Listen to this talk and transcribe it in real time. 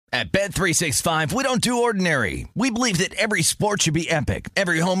At Bet365, we don't do ordinary. We believe that every sport should be epic.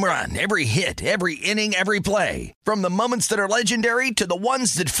 Every home run, every hit, every inning, every play. From the moments that are legendary to the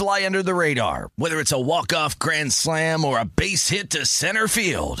ones that fly under the radar. Whether it's a walk-off grand slam or a base hit to center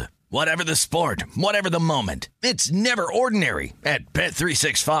field. Whatever the sport, whatever the moment. It's never ordinary at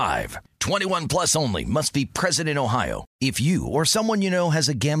Bet365. 21 plus only. Must be present in Ohio. If you or someone you know has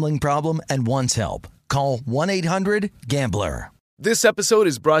a gambling problem and wants help, call 1-800-GAMBLER. This episode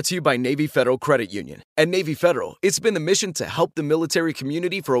is brought to you by Navy Federal Credit Union. At Navy Federal, it's been the mission to help the military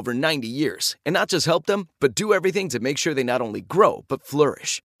community for over 90 years. And not just help them, but do everything to make sure they not only grow, but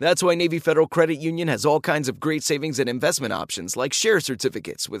flourish. That's why Navy Federal Credit Union has all kinds of great savings and investment options like share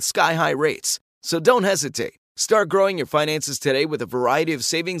certificates with sky-high rates. So don't hesitate. Start growing your finances today with a variety of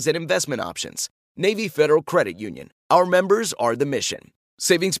savings and investment options. Navy Federal Credit Union. Our members are the mission.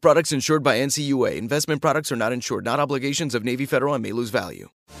 Savings products insured by NCUA. Investment products are not insured, not obligations of Navy Federal and may lose value.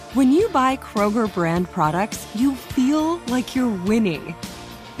 When you buy Kroger brand products, you feel like you're winning.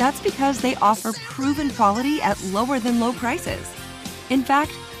 That's because they offer proven quality at lower than low prices. In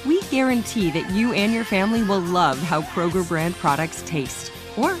fact, we guarantee that you and your family will love how Kroger brand products taste,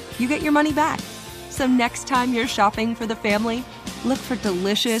 or you get your money back. So next time you're shopping for the family, look for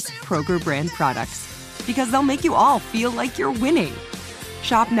delicious Kroger brand products, because they'll make you all feel like you're winning.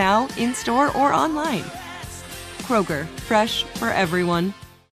 Shop now, in-store, or online. Kroger, fresh for everyone.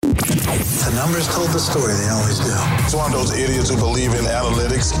 The numbers told the story, they always do. It's one of those idiots who believe in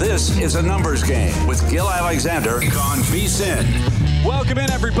analytics. This is A Numbers Game with Gil Alexander on VSiN. Welcome in,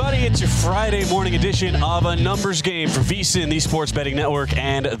 everybody. It's your Friday morning edition of A Numbers Game for VSiN, the Sports Betting Network,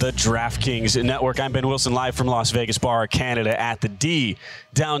 and the DraftKings Network. I'm Ben Wilson, live from Las Vegas Bar, Canada, at the D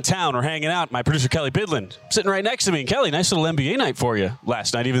downtown. We're hanging out. My producer, Kelly Bidlin, sitting right next to me. And Kelly, nice little NBA night for you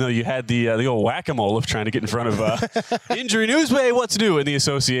last night, even though you had the old whack-a-mole of trying to get in front of injury news. But hey, what's new in the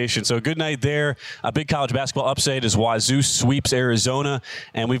association? So good night there. A big college basketball upset as Wazoo sweeps Arizona.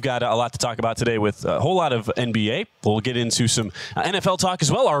 And we've got a lot to talk about today with a whole lot of NBA. We'll get into some NFL talk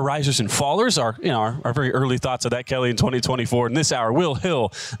as well. Our risers and fallers, our very early thoughts of that, Kelly, in 2024. In this hour, Will Hill,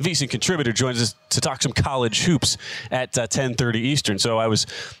 VSiN contributor, joins us to talk some college hoops at 10:30 Eastern. So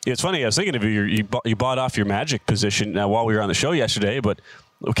it's funny. I was thinking of you. You bought off your Magic position while we were on the show yesterday, but.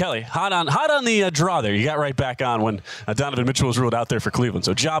 Well, Kelly, hot on the draw there. You got right back on when Donovan Mitchell was ruled out there for Cleveland.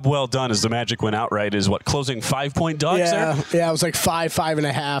 So job well done as the Magic went outright. Is what, closing 5-point dogs there? Yeah, it was like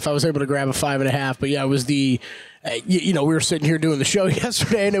 5.5. I was able to grab a 5.5. But yeah, it was the. We were sitting here doing the show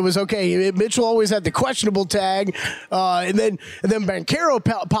yesterday, and it was okay. Mitchell always had the questionable tag, and then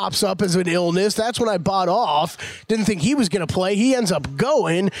Banchero pops up as an illness. That's when I bought off. Didn't think he was going to play. He ends up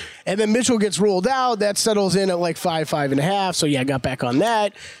going, and then Mitchell gets ruled out. That settles in at like 5.5. So yeah, I got back on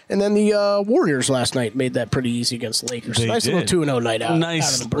that. And then the Warriors last night made that pretty easy against the Lakers. Nice little 2-0 night out.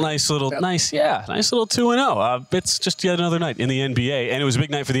 Nice little 2-0. It's just yet another night in the NBA, and it was a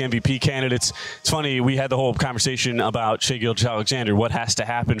big night for the MVP candidates. It's funny, we had the whole conversation about Shai Gilgeous-Alexander, what has to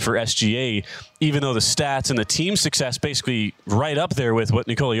happen for SGA, even though the stats and the team success basically right up there with what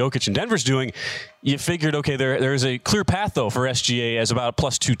Nikola Jokic in Denver's doing. You figured, okay, there is a clear path, though, for SGA as about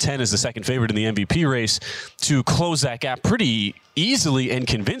plus 210 as the second favorite in the MVP race to close that gap pretty easily and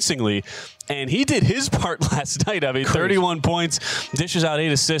convincingly. And he did his part last night. I mean, 31 points, dishes out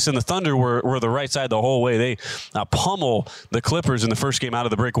 8 assists, and the Thunder were the right side the whole way. They pummel the Clippers in the first game out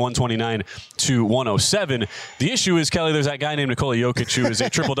of the break, 129-107. The issue is, Kelly, there's that guy named Nikola Jokic who is a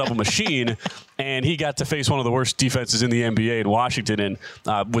triple-double machine, and he got to face one of the worst defenses in the NBA in Washington and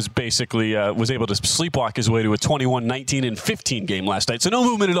was able to sleepwalk his way to a 21, 19, and 15 game last night. So no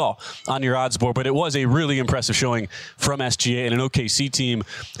movement at all on your odds board, but it was a really impressive showing from SGA and an OKC team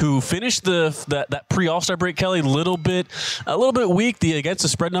who finished that pre-All-Star break, Kelly, a little bit weak. The against the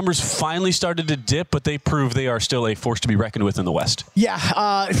spread numbers finally started to dip, but they prove they are still a force to be reckoned with in the West. Yeah.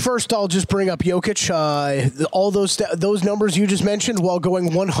 First, I'll just bring up Jokic. All those numbers you just mentioned, while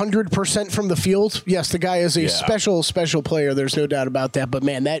going 100% from the field. Yes, the guy is a special player. There's no doubt about that. But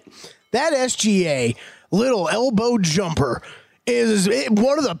man, that SGA little elbow jumper is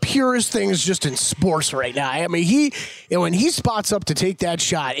one of the purest things just in sports right now. I mean, when he spots up to take that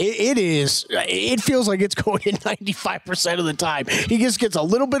shot, it feels like it's going in 95% of the time. He just gets a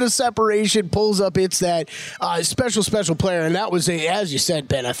little bit of separation, pulls up, hits that special player, and that was as you said,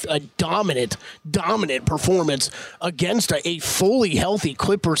 Ben, a dominant performance against a fully healthy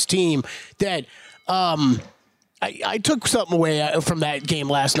Clippers team that. I took something away from that game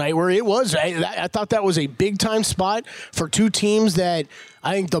last night where it was. I thought that was a big-time spot for two teams that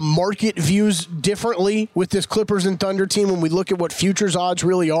I think the market views differently with this Clippers and Thunder team when we look at what futures odds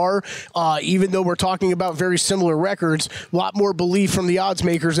really are. Even though we're talking about very similar records, a lot more belief from the odds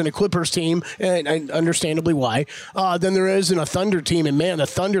makers in a Clippers team, and understandably why, than there is in a Thunder team. And man, the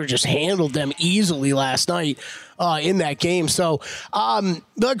Thunder just handled them easily last night in that game. So,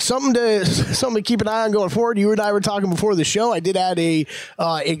 look, something to keep an eye on going forward. You and I were talking before the show. I did add a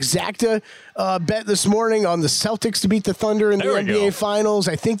exacta bet this morning on the Celtics to beat the Thunder in the NBA Finals.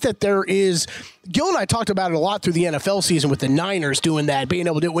 I think that there is. Gil and I talked about it a lot through the NFL season with the Niners doing that, being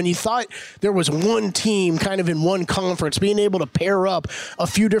able to do it. When you thought there was one team kind of in one conference, being able to pair up a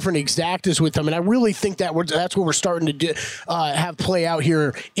few different exactas with them. And I really think that that's what we're starting to do, have play out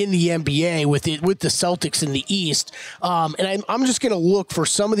here in the NBA with the Celtics in the East. And I'm just going to look for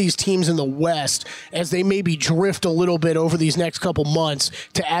some of these teams in the West as they maybe drift a little bit over these next couple months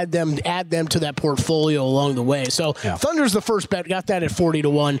to add them to that portfolio along the way. So Thunder's the first bet. Got that at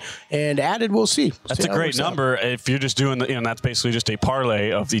 40-1 and added. We'll see. That's a great number. If you're just doing that's basically just a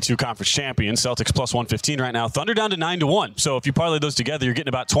parlay of the two conference champions. Celtics plus 115 right now. Thunder down to 9-1. So if you parlay those together, you're getting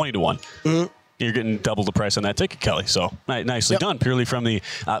about 20-1. Mm-hmm. You're getting double the price on that ticket, Kelly. So nicely done, purely from the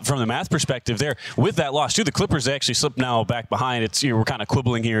math perspective there. With that loss, too, the Clippers actually slipped now back behind. We're kind of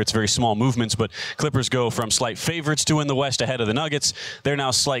quibbling here. It's very small movements, but Clippers go from slight favorites to win the West ahead of the Nuggets. They're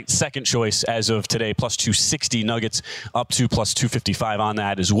now slight second choice as of today, plus 260. Nuggets up to plus 255 on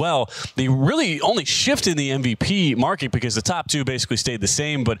that as well. They really only shift in the MVP market because the top two basically stayed the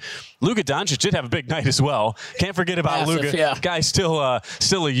same, but Luka Doncic did have a big night as well. Can't forget about Luka. Yeah. Guy's still a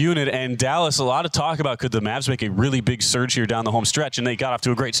unit, and Dallas, a lot of talk about could the Mavs make a really big surge here down the home stretch, and they got off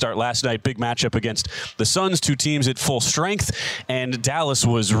to a great start last night. Big matchup against the Suns, two teams at full strength, and Dallas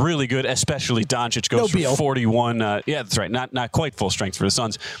was really good, especially Doncic goes for 41. That's right, not quite full strength for the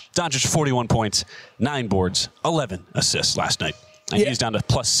Suns. Doncic 41 points, 9 boards, 11 assists last night. And he's down to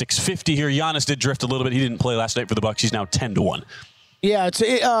plus 650 here. Giannis did drift a little bit. He didn't play last night for the Bucks. He's now 10-1. Yeah, it's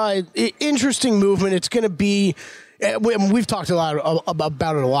interesting movement. It's going to be. We've talked a lot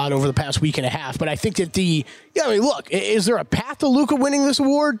about it a lot over the past week and a half, but I think that look, is there a path to Luka winning this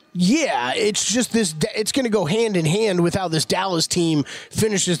award? Yeah, it's just it's going to go hand in hand with how this Dallas team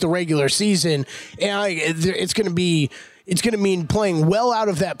finishes the regular season, and it's going to mean playing well out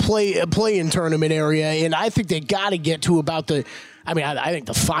of that play-in tournament area, and I think they got to get to about the. I think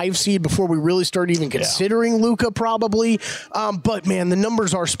the 5 seed before we really start even considering Luka probably. But, man, the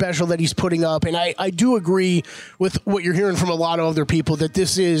numbers are special that he's putting up. And I do agree with what you're hearing from a lot of other people that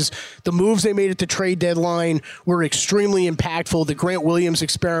this is the moves they made at the trade deadline were extremely impactful. The Grant Williams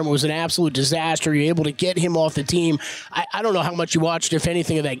experiment was an absolute disaster. You're able to get him off the team. I don't know how much you watched, if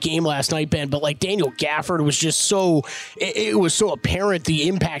anything, of that game last night, Ben, but like Daniel Gafford was just it was so apparent the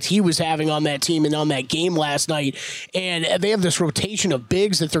impact he was having on that team and on that game last night. And they have this rotation of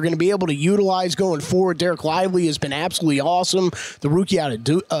bigs that they're going to be able to utilize going forward. Derek Lively has been absolutely awesome. The rookie out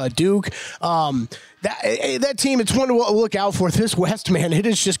of Duke. That team, it's one to look out for. This West, man, it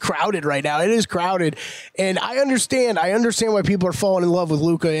is just crowded right now. It is crowded. And I understand why people are falling in love with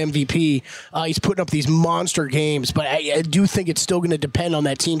Luka MVP. He's putting up these monster games, but I do think it's still going to depend on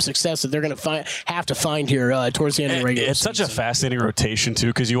that team's success that they're going to have to find here towards the end of the regular season. It's such a fascinating rotation, too,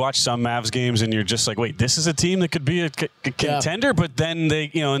 because you watch some Mavs games and you're just like, wait, this is a team that could be a contender, but then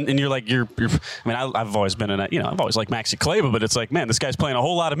they, and you're like, I've always been I've always liked Maxi Kleber, but it's like, man, this guy's playing a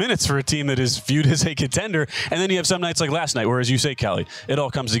whole lot of minutes for a team that is viewed as a contender. And then you have some nights like last night where, as you say, Kelly, it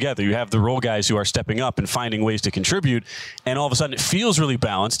all comes together. You have the role guys who are stepping up and finding ways to contribute, and all of a sudden it feels really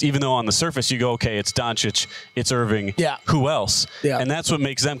balanced, even though on the surface you go, okay, it's Doncic, it's Irving, who else? And that's what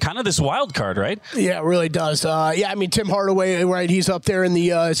makes them kind of this wild card, right? Yeah, it really does. Tim Hardaway, right, he's up there in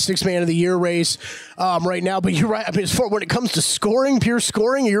the Sixth Man of the Year race right now, but you're right. When it comes to pure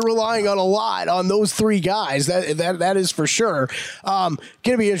scoring, you're relying on a lot on those 3 guys. That is for sure. Going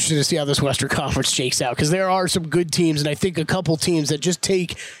to be interesting to see how this Western Conference shakes out, because there are some good teams, and I think a couple teams that just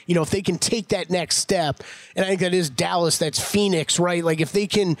take, if they can take that next step, and I think that is Dallas, that's Phoenix, right? Like if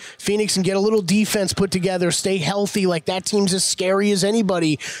Phoenix can get a little defense put together, stay healthy, like that team's as scary as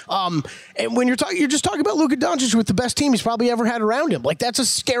anybody. And when you're just talking about Luka Doncic with the best team he's probably ever had around him. Like that's a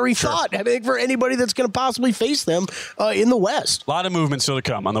scary thought, I think, for anybody that's going to possibly face them in the West. A lot of movement still to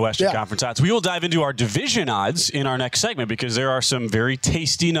come on the Western Conference odds. We will dive into our division odds in our next segment, because there are some very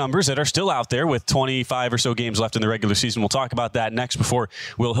tasty numbers that are still out there with 25 or so games left in the regular season. We'll talk about that next before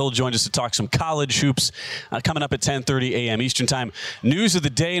Will Hill joins us to talk some college hoops coming up at 10:30 a.m. Eastern Time. News of the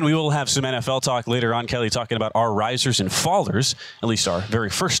day, and we will have some NFL talk later on. Kelly talking about our risers and fallers, at least our very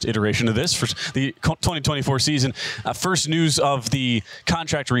first iteration of this for the 2024 season. First news of the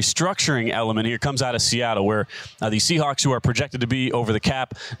contract restructuring element here comes out of Seattle, where the Seahawks, who are projected to be over the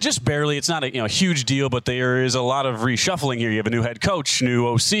cap just barely, it's not a huge deal, but there is a lot of reshuffling here. You have a new head coach, new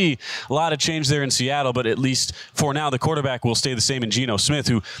OC, a lot of change there in Seattle, but at least for now, the quarterback will stay the same in Geno Smith,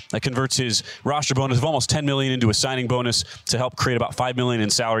 who converts his roster bonus of almost $10 million into a signing bonus to help create about $5 million in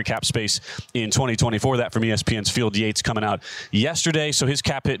salary cap space in 2024. That from ESPN's Field Yates coming out yesterday. So his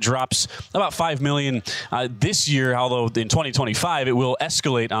cap hit drops about $5 million this year, although in 2025 it will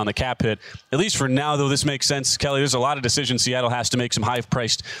escalate on the cap hit. At least for now, though, this makes sense. Kelly, there's a lot of decisions Seattle has to make. Some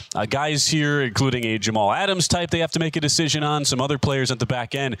high-priced guys here, including a Jamal Adams type they have to make a decision on, some other players at the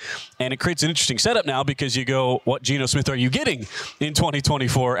back end. And it creates an interesting setup now because you go, what Geno Smith are you getting in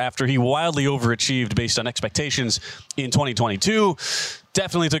 2024 after he wildly overachieved based on expectations in 2022?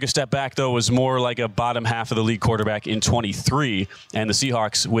 Definitely took a step back, though, was more like a bottom half of the league quarterback in 23. And the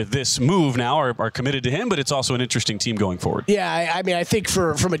Seahawks, with this move now, are committed to him, but it's also an interesting team going forward. Yeah, I mean, I think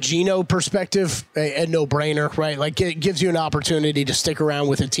from a Geno perspective, a no-brainer, right? Like, it gives you an opportunity to stick around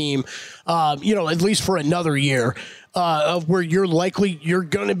with a team, at least for another year. Of where you're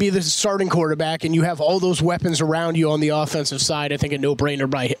going to be the starting quarterback and you have all those weapons around you on the offensive side. I think a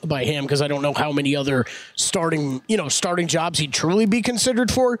no-brainer by him, because I don't know how many other starting jobs he'd truly be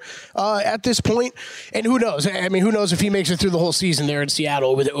considered for at this point. And who knows? I mean, who knows if he makes it through the whole season there in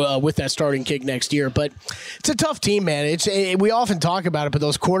Seattle with that starting gig next year. But it's a tough team, man. We often talk about it, but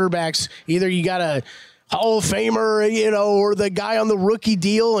those quarterbacks, either you got to Hall of Famer, or the guy on the rookie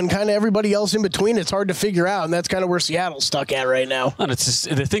deal and kind of everybody else in between. It's hard to figure out, and that's kind of where Seattle's stuck at right now. And it's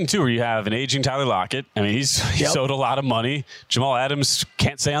just the thing, too, where you have an aging Tyler Lockett. I mean, he's owed a lot of money. Jamal Adams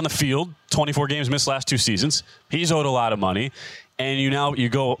can't stay on the field. 24 games missed last 2 seasons. He's owed a lot of money. And you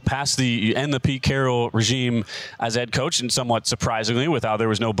go past you end the Pete Carroll regime as head coach, and somewhat surprisingly, with how there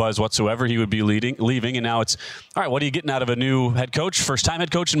was no buzz whatsoever, he would be leaving. And now it's, all right, what are you getting out of a new head coach? First-time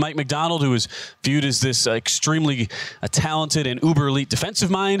head coach in Mike McDonald, who is viewed as this extremely talented and uber-elite defensive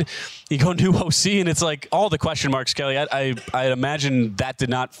mind. You go new OC, and it's like all the question marks, Kelly. I imagine that did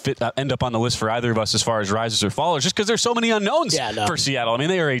not end up on the list for either of us as far as risers or fallers, just because there's so many unknowns for Seattle. I mean,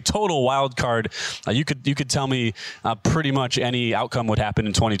 they are a total wild card. You could tell me pretty much any outcome would happen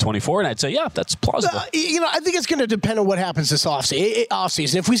in 2024, and I'd say, yeah, that's plausible. I think it's going to depend on what happens this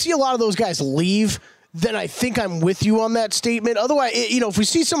offseason. If we see a lot of those guys leave, then I think I'm with you on that statement. Otherwise, if we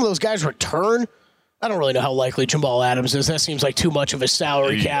see some of those guys return, I don't really know how likely Jamal Adams is. That seems like too much of a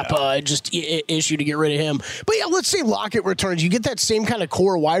salary cap issue to get rid of him. But yeah, let's say Lockett returns. You get that same kind of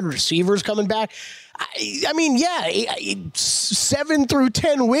core wide receivers coming back. I mean, 7 through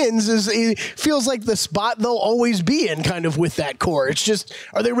 10 wins feels like the spot they'll always be in, kind of with that core. It's just,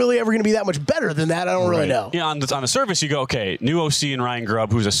 are they really ever going to be that much better than that? I don't really know. Yeah, on the surface, you go, okay, new OC and Ryan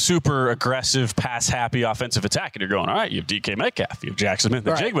Grubb, who's a super aggressive, pass-happy offensive attack, and you're going, all right, you have DK Metcalf, you have Jackson Smith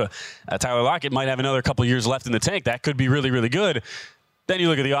and Jigba. Tyler Lockett might have another couple years left in the tank. That could be really, really good. Then you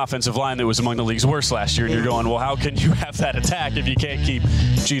look at the offensive line that was among the league's worst last year, and you're going, well, how can you have that attack if you can't keep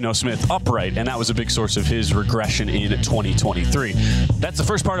Geno Smith upright? And that was a big source of his regression in 2023. That's the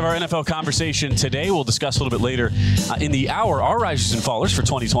first part of our NFL conversation today. We'll discuss a little bit later in the hour our risers and fallers for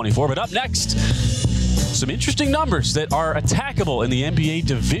 2024. But up next, some interesting numbers that are attackable in the NBA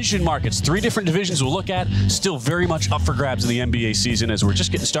division markets. 3 different divisions we'll look at. Still very much up for grabs in the NBA season as we're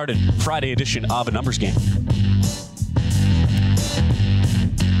just getting started. Friday edition of A Numbers Game.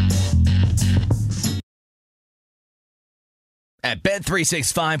 At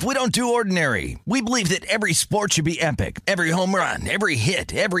Bet365, we don't do ordinary. We believe that every sport should be epic. Every home run, every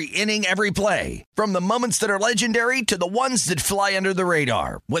hit, every inning, every play. From the moments that are legendary to the ones that fly under the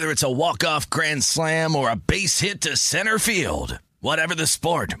radar. Whether it's a walk-off grand slam or a base hit to center field. Whatever the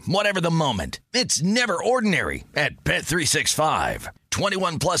sport, whatever the moment. It's never ordinary at Bet365.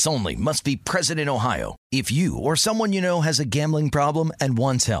 21 plus only. Must be present in Ohio. If you or someone you know has a gambling problem and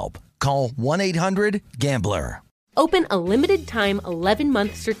wants help, call 1-800-GAMBLER. Open a limited-time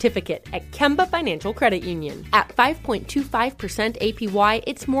 11-month certificate at Kemba Financial Credit Union. At 5.25% APY,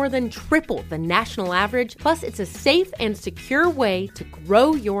 it's more than triple the national average, plus it's a safe and secure way to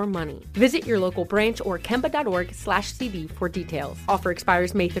grow your money. Visit your local branch or kemba.org/CD for details. Offer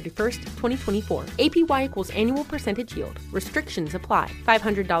expires May 31st, 2024. APY equals annual percentage yield. Restrictions apply.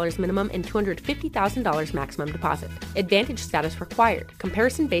 $500 minimum and $250,000 maximum deposit. Advantage status required.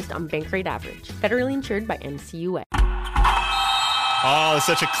 Comparison based on bank rate average. Federally insured by NCUA. Oh,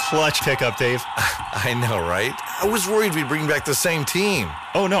 such a clutch pickup, Dave. I know, right? I was worried we'd bring back the same team.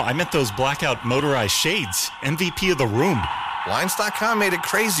 Oh, no, I meant those blackout motorized shades. MVP of the room. Blinds.com made it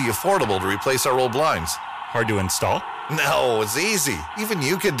crazy affordable to replace our old blinds. Hard to install? No, it's easy. Even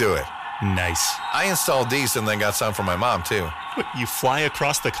you could do it. Nice. I installed these and then got some for my mom, too. What, you fly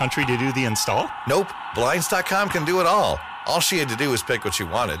across the country to do the install? Nope. Blinds.com can do it all. All she had to do was pick what she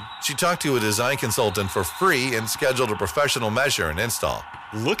wanted. She talked to a design consultant for free and scheduled a professional measure and install.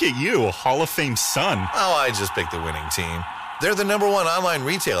 Look at you, a Hall of Fame son. Oh, I just picked the winning team. They're the #1 online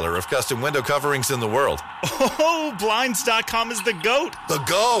retailer of custom window coverings in the world. Oh, Blinds.com is the GOAT. The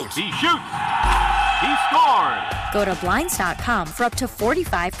GOAT. He shoots. He scores. Go to Blinds.com for up to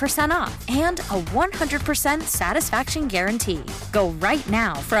 45% off and a 100% satisfaction guarantee. Go right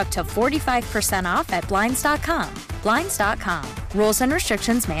now for up to 45% off at Blinds.com. Blinds.com. Rules and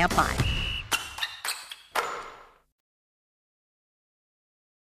restrictions may apply.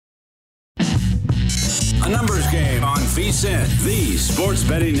 A numbers game on VSiN, the sports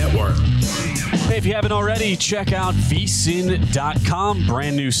betting network. Hey, if you haven't already, check out vsin.com.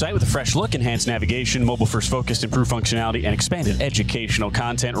 Brand new site with a fresh look, enhanced navigation, mobile first focused, improved functionality, and expanded educational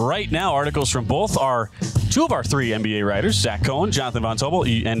content. Right now, articles from two of our three NBA writers, Zach Cohen, Jonathan Von Tobel,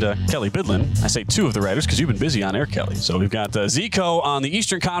 and Kelly Bidlin. I say two of the writers because you've been busy on air, Kelly. So we've got Zico on the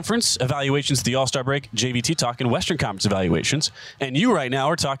Eastern Conference evaluations at the All-Star break, JVT talking Western Conference evaluations, and you right now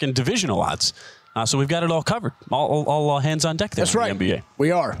are talking divisional odds. So we've got it all covered. All hands on deck there. That's right. In the NBA.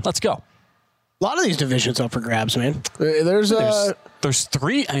 We are. Let's go. A lot of these divisions up for grabs, man. There's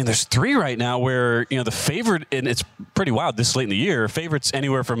three. I mean, there's three right now where the favorite, and it's pretty wild this late in the year. Favorites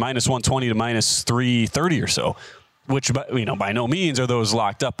anywhere from -120 to -330 or so, which by no means are those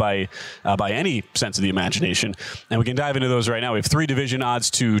locked up by any sense of the imagination. And we can dive into those right now. We have three division odds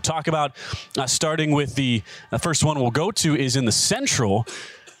to talk about. Starting with the first one we'll go to is in the Central,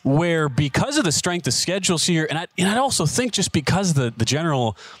 where because of the strength of schedules here, and I'd also think just because of the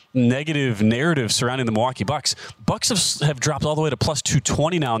general negative narrative surrounding the Milwaukee Bucks have dropped all the way to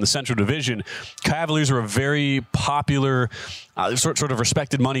 +220 now in the Central Division. Cavaliers were a very popular, sort of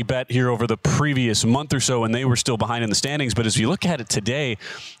respected money bet here over the previous month or so, and they were still behind in the standings. But as you look at it today,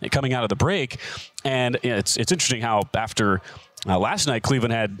 coming out of the break, and it's interesting how after last night,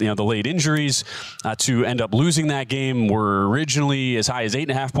 Cleveland had the late injuries to end up losing that game. Were originally as high as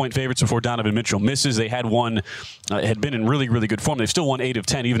 8.5-point favorites before Donovan Mitchell misses. They had been in really, really good form. They've still won 8 of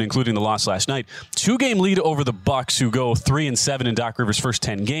 10, even including the loss last night. 2-game lead over the Bucks, who go 3-7 in Doc Rivers' first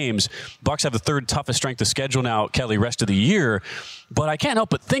 10 games. Bucks have the third toughest strength of schedule now, Kelly, rest of the year. But I can't help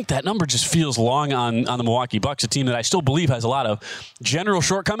but think that number just feels long on the Milwaukee Bucks, a team that I still believe has a lot of general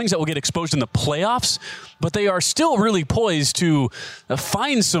shortcomings that will get exposed in the playoffs. But they are still really poised to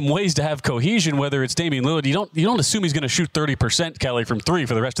find some ways to have cohesion, whether it's Damian Lillard. You don't assume he's going to shoot 30%, Kelly, from three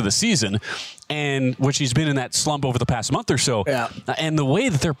for the rest of the season, and which he's been in that slump over the past month or so. Yeah. And the way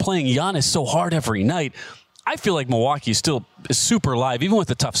that they're playing Giannis so hard every night, I feel like Milwaukee still is super live, even with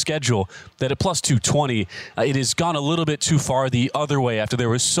the tough schedule, that at +220, it has gone a little bit too far the other way after there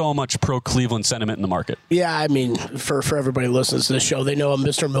was so much pro-Cleveland sentiment in the market. Yeah, I mean, for everybody who listens to this show, they know I'm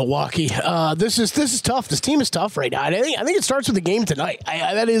Mr. Milwaukee. This is tough. This team is tough right now. I think it starts with the game tonight.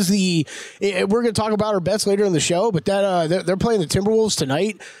 That is we're going to talk about our bets later in the show, but they're playing the Timberwolves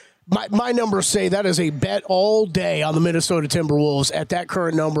tonight. My numbers say that is a bet all day on the Minnesota Timberwolves at that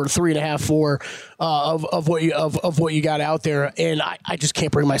current number, 3.5, 4 of what you got out there, and I just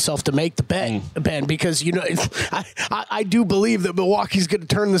can't bring myself to make the bet, Ben, because I do believe that Milwaukee's going to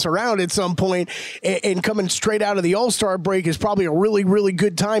turn this around at some point, and coming straight out of the All-Star break is probably a really, really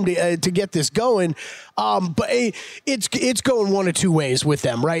good time to get this going. But it's going one of two ways with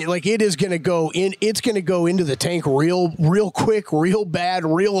them, right? Like it is going to go in. It's going to go into the tank real quick, real bad,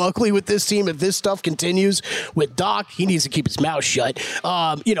 real ugly with this team if this stuff continues with Doc. He needs to keep his mouth shut.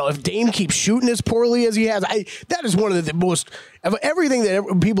 If Dame keeps shooting as poorly as he has, that is one of the most of everything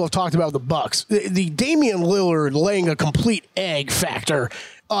that people have talked about the Bucks. The Damian Lillard laying a complete egg factor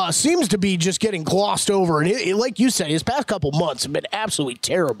seems to be just getting glossed over. And like you said, his past couple months have been absolutely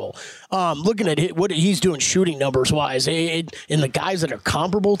terrible. Looking at what he's doing shooting numbers-wise, and the guys that are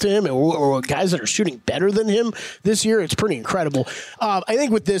comparable to him or guys that are shooting better than him this year, it's pretty incredible. I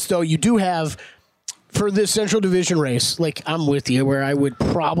think with this, though, you do have, for this Central Division race, like I'm with you, where I would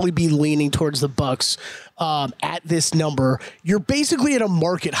probably be leaning towards the Bucks at this number. You're basically at a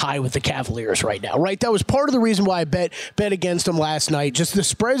market high with the Cavaliers right now, right? That was part of the reason why I bet against them last night. Just the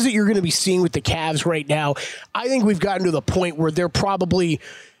spreads that you're going to be seeing with the Cavs right now. I think we've gotten to the point where they're probably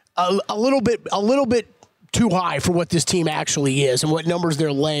a little bit too high for what this team actually is and what numbers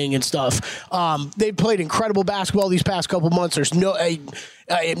they're laying and stuff. They've played incredible basketball these past couple months. There's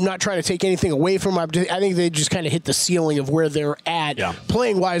I'm not trying to take anything away from them. I think they just kind of hit the ceiling of where they're at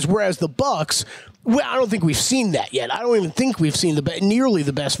playing-wise, whereas the Bucks, well, I don't think we've seen that yet. I don't even think we've seen nearly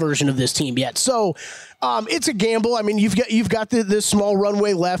the best version of this team yet. So it's a gamble. I mean, you've got this small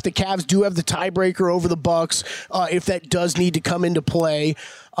runway left. The Cavs do have the tiebreaker over the Bucks if that does need to come into play.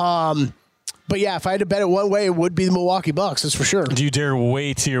 But yeah, if I had to bet it one way, it would be the Milwaukee Bucks, that's for sure. Do you dare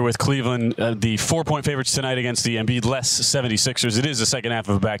wait here with Cleveland, the 4-point favorites tonight against the Embiid-less 76ers? It is the second half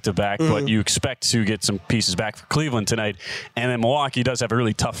of a back-to-back, but you expect to get some pieces back for Cleveland tonight. And then Milwaukee does have a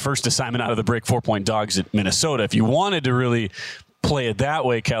really tough first assignment out of the break, 4-point dogs at Minnesota. If you wanted to really play it that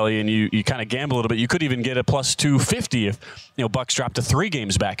way, Kelly, and you kind of gamble a little bit, you could even get a plus 250 if Bucks drop to 3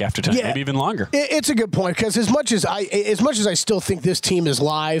 games back after tonight, maybe even longer. It's a good point, because as much as I still think this team is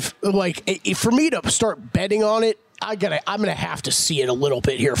live, like for me to start betting on it, I'm gonna have to see it a little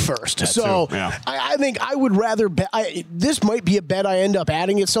bit here first. I think I would rather bet. This might be a bet I end up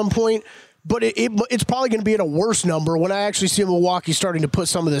adding at some point. But it's probably going to be at a worse number when I actually see Milwaukee starting to put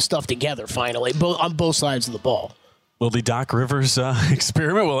some of this stuff together finally, on both sides of the ball. Will the Doc Rivers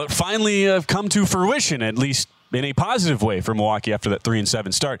experiment, will it finally come to fruition, at least in a positive way for Milwaukee after that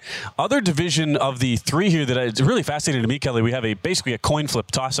 3-7 start? Other division of the 3 here that it's really fascinating to me, Kelly, we have basically a coin flip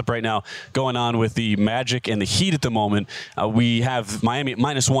toss-up right now going on with the Magic and the Heat at the moment. We have Miami at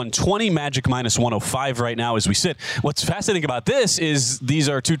 -120, Magic -105 right now as we sit. What's fascinating about this is these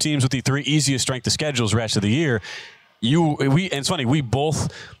are 2 teams with the 3 easiest strength of schedules rest of the year. And it's funny, we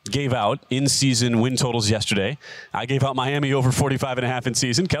both gave out in-season win totals yesterday. I gave out Miami over 45.5 in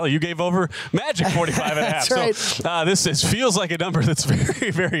season. Kelly, you gave over Magic 45.5. That's right. So this feels like a number that's very,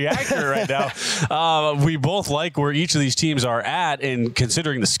 very accurate right now. We both like where each of these teams are at, and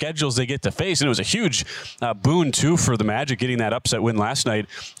considering the schedules they get to face. And it was a huge boon, too, for the Magic getting that upset win last night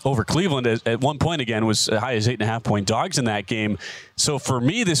over Cleveland. At one point, again, was as high as 8.5-point dogs in that game. So for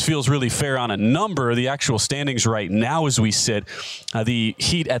me, this feels really fair on a number. The actual standings right now as we sit, the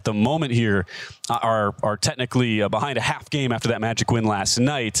Heat at the moment here are technically behind a half game after that Magic win last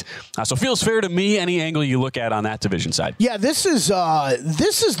night. So it feels fair to me any angle you look at on that division side. Yeah, this is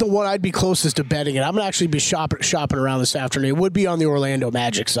the one I'd be closest to betting it. I'm going to actually be shopping around this afternoon. It would be on the Orlando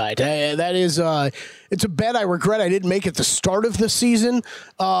Magic side. That is it's a bet I regret I didn't make at the start of the season.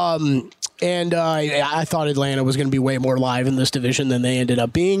 And I thought Atlanta was going to be way more live in this division than they ended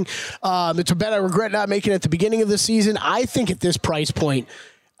up being. It's a bet I regret not making at the beginning of the season. I think at this price point,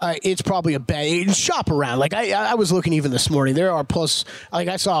 it's probably a bet. Shop around. Like I was looking even this morning. There are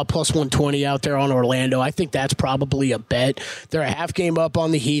I saw a plus 120 out there on Orlando. I think that's probably a bet. They're a half game up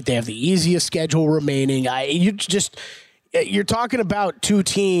on the Heat. They have the easiest schedule remaining. You're talking about 2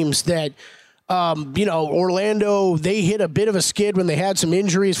 teams that. Orlando, they hit a bit of a skid when they had some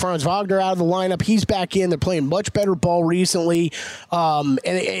injuries. Franz Wagner out of the lineup. He's back in. They're playing much better ball recently.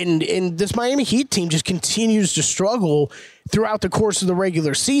 And this Miami Heat team just continues to struggle throughout the course of the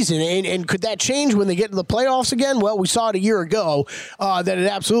regular season. And could that change when they get to the playoffs again? Well, we saw it a year ago that it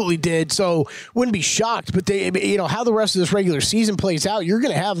absolutely did. So wouldn't be shocked. But how the rest of this regular season plays out, you're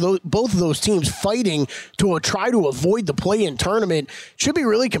going to have both of those teams fighting to try to avoid the play-in tournament. Should be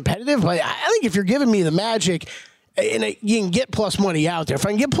really competitive. But I think if you're giving me the Magic, and you can get plus money out there. If I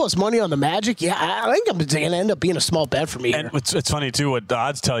can get plus money on the Magic, I think I'm going to end up being a small bet for me. And it's funny, too, what the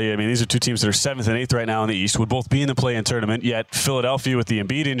odds tell you. I mean, these are 2 teams that are 7th and 8th right now in the East, would both be in the play-in tournament, yet Philadelphia with the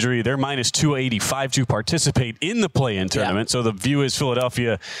Embiid injury, they're minus 285 to participate in the play-in tournament. So the view is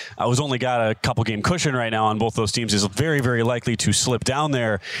Philadelphia, who's only got a couple-game cushion right now on both those teams, is very, very likely to slip down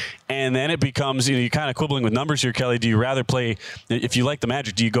there. And then it becomes, you're kind of quibbling with numbers here, Kelly. Do you rather play, if you like the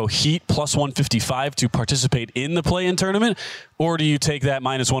Magic, do you go Heat plus 155 to participate in the play-in tournament? Or do you take that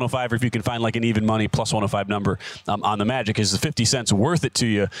minus 105, or if you can find like an even money plus 105 number on the Magic? Is the 50 cents worth it to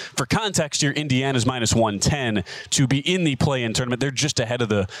you? For context here, Indiana's minus 110 to be in the play-in tournament. They're just ahead of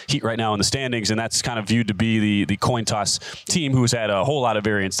the Heat right now in the standings, and that's kind of viewed to be the coin toss team who's had a whole lot of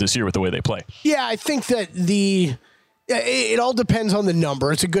variance this year with the way they play. Yeah, I think that it all depends on the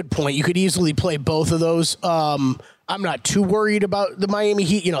number. It's a good point. You could easily play both of those. I'm not too worried about the Miami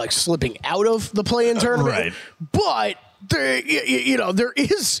Heat, slipping out of the play-in tournament. Right. But there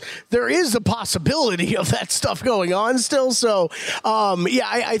is a possibility of that stuff going on still. So,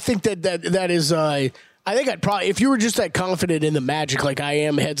 I think that is I think I'd probably, if you were just that confident in the Magic like I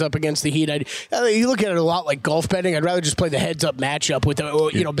am, heads up against the Heat, you look at it a lot like golf betting. I'd rather just play the heads up matchup with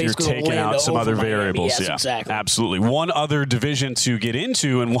basically you're taking out some other variables. Yes, yeah, exactly. Absolutely. One other division to get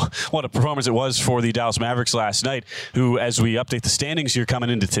into, and what a performance it was for the Dallas Mavericks last night, who, as we update the standings here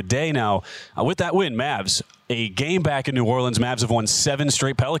coming into today now, with that win, Mavs, a game back in New Orleans. Mavs have won 7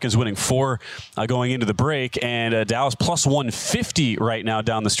 straight. Pelicans winning 4 going into the break. And Dallas plus 150 right now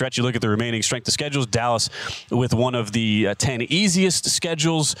down the stretch. You look at the remaining strength of schedules. Dallas with one of the 10 easiest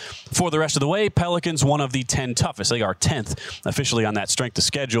schedules for the rest of the way. Pelicans one of the 10 toughest. They are 10th officially on that strength of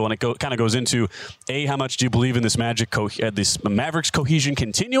schedule. And it kind of goes into, A, how much do you believe in this this Mavericks cohesion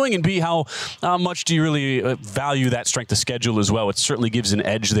continuing? And B, how much do you really value that strength of schedule as well? It certainly gives an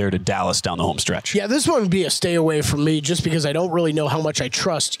edge there to Dallas down the home stretch. Yeah, this one would be a stay away from me just because I don't really know how much I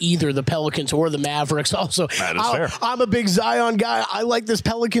trust either the Pelicans or the Mavericks. Also, I'm a big Zion guy. I like this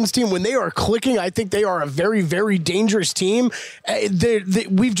Pelicans team. When they are clicking, I think they are a very, very dangerous team.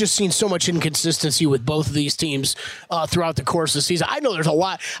 We've just seen so much inconsistency with both of these teams throughout the course of the season. I know there's a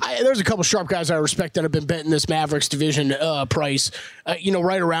lot. There's a couple sharp guys I respect that have been betting this Mavericks division price,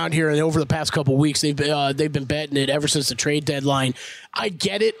 right around here. And over the past couple weeks, they've been betting it ever since the trade deadline. I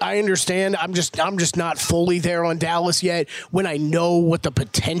get it. I understand. I'm just not fully there on Dallas yet when I know what the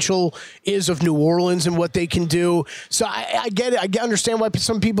potential is of New Orleans and what they can do. So I get it. I understand why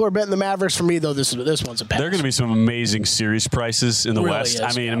some people are betting the Mavericks. For me, though, this one's a pass. There are going to be some amazing series prices in the West.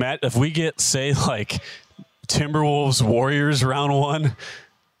 I mean, Matt, if we get, say, like Timberwolves, Warriors round 1,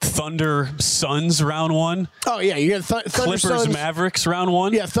 Thunder, Suns round 1. Oh, yeah. You got Thunder, Clippers, Suns, Mavericks round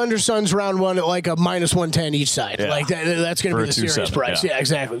 1. Yeah, Thunder, Suns round 1 at like a minus 110 each side. Yeah. Like that's going to be the series price. Yeah,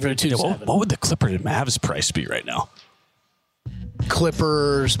 exactly. For a 2-7. What would the Clippers and Mavs price be right now?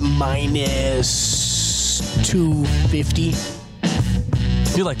 Clippers minus 250.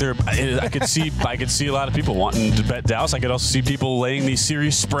 I feel like I could see a lot of people wanting to bet Dallas. I could also see people laying the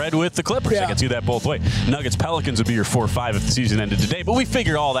series spread with the Clippers. Yeah. I could see that both ways. Nuggets, Pelicans would be your 4-5 if the season ended today, but we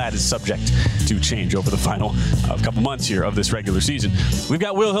figure all that is subject to change over the final couple months here of this regular season. We've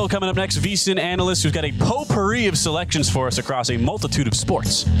got Will Hill coming up next, VSiN analyst, who's got a potpourri of selections for us across a multitude of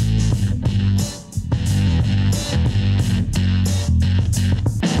sports.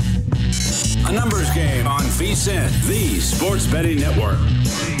 A numbers game on VSiN, the sports betting network.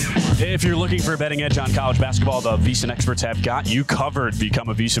 If you're looking for a betting edge on college basketball, the VSiN experts have got you covered. Become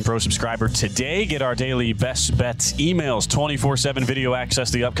a VSiN Pro subscriber today. Get our daily best bets emails, 24/7 video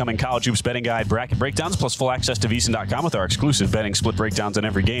access to the upcoming college hoops betting guide, bracket breakdowns, plus full access to VSiN.com with our exclusive betting split breakdowns on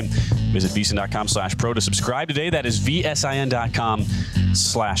every game. Visit VSiN.com/pro to subscribe today. That is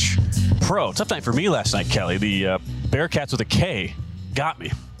VSIN.com/pro. Tough night for me last night, Kelly. The Bearcats with a K got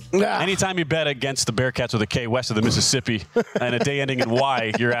me. Anytime you bet against the Bearcats with a K west of the Mississippi and a day ending in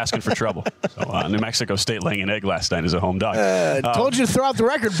Y, you're asking for trouble. So New Mexico State laying an egg last night as a home dog. Told you to throw out the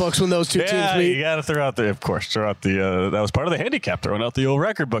record books when those two teams meet. You got to throw out that was part of the handicap, throwing out the old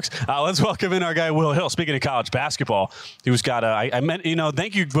record books. Let's welcome in our guy, Will Hill. Speaking of college basketball, who's got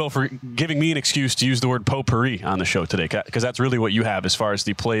thank you, Will, for giving me an excuse to use the word potpourri on the show today, because that's really what you have as far as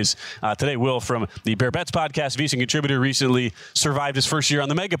the plays today. Will, from the Bear Bets podcast, VSiN contributor, recently survived his first year on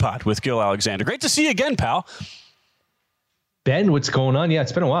the Mega Pod with Gil Alexander. Great to see you again, pal. Ben, what's going on? Yeah,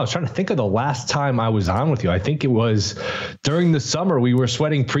 it's been a while. I was trying to think of the last time I was on with you. I think it was during the summer. We were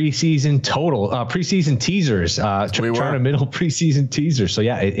sweating preseason teasers, trying to middle preseason teasers. So,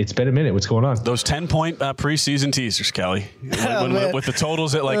 yeah, it's been a minute. What's going on? Those 10-point preseason teasers, Kelly, with the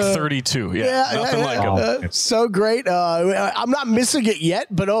totals at like 32. Nothing like them. So great. I'm not missing it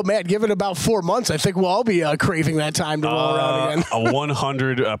yet, but, oh, man, give it about 4 months. I think we'll all be craving that time to roll around again.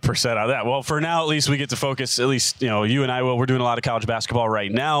 100% on that. Well, for now, at least we get to focus, at least, you and I will. We're doing a lot of college basketball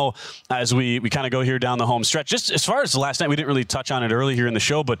right now as we kind of go here down the home stretch. Just as far as last night, we didn't really touch on it early here in the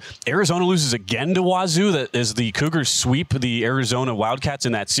show, but Arizona loses again to Wazoo. That is the Cougars sweep the Arizona Wildcats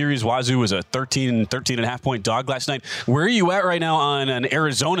in that series. Wazoo was a 13.5 point dog last night. Where are you at right now on an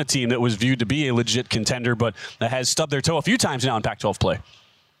Arizona team that was viewed to be a legit contender, but that has stubbed their toe a few times now in Pac-12 play?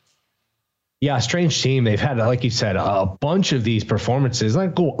 Yeah, strange team. They've had, like you said, a bunch of these performances.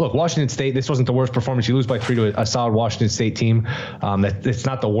 Like, look, Washington State, this wasn't the worst performance. You lose by 3 to a solid Washington State team. It's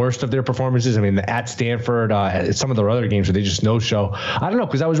not the worst of their performances. I mean, at Stanford, some of their other games where they just no-show. I don't know,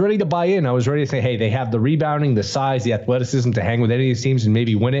 because I was ready to buy in. I was ready to say, hey, they have the rebounding, the size, the athleticism to hang with any of these teams and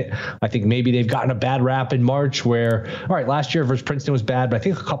maybe win it. I think maybe they've gotten a bad rap in March where, all right, last year versus Princeton was bad, but I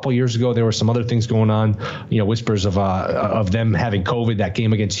think a couple of years ago there were some other things going on, whispers of them having COVID, that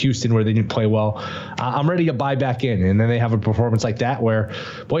game against Houston where they didn't play well. I'm ready to buy back in. And then they have a performance like that where,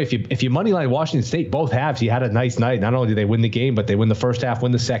 boy, if you moneyline Washington State, both halves, you had a nice night. Not only did they win the game, but they win the first half,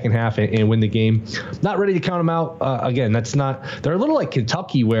 win the second half, and win the game. Not ready to count them out. Again, they're a little like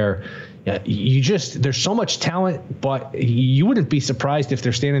Kentucky where there's so much talent, but you wouldn't be surprised if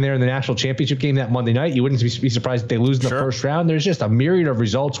they're standing there in the national championship game that Monday night. You wouldn't be surprised if they lose in the first round. There's just a myriad of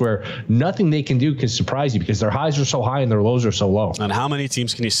results where nothing they can do can surprise you because their highs are so high and their lows are so low. And how many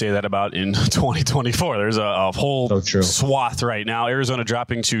teams can you say that about in 2024? There's a whole swath right now. Arizona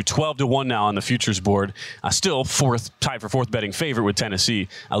dropping to 12-1 now on the futures board. Still tied for fourth betting favorite with Tennessee,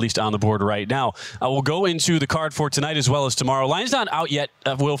 at least on the board right now. We'll go into the card for tonight as well as tomorrow. Line's not out yet,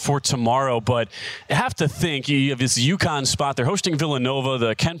 Will, for tomorrow. But I have to think you have this UConn spot. They're hosting Villanova.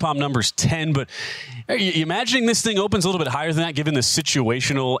 The KenPom number's 10. But are you imagining this thing opens a little bit higher than that, given the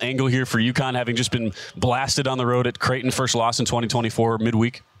situational angle here for UConn, having just been blasted on the road at Creighton, first loss in 2024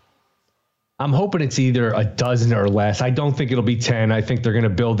 midweek? I'm hoping it's either a dozen or less. I don't think it'll be 10. I think they're going to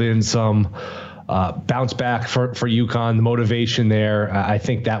build in some bounce back for UConn, the motivation there. I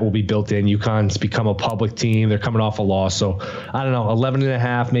think that will be built in. UConn's become a public team. They're coming off a loss. So I don't know,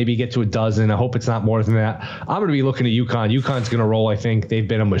 11.5, maybe get to a dozen. I hope it's not more than that. I'm going to be looking at UConn. UConn's going to roll. I think they've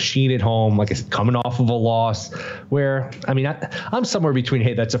been a machine at home, like I said, coming off of a loss where, I mean, I'm somewhere between,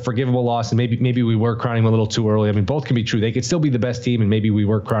 hey, that's a forgivable loss and maybe we were crowning them a little too early. I mean, both can be true. They could still be the best team and maybe we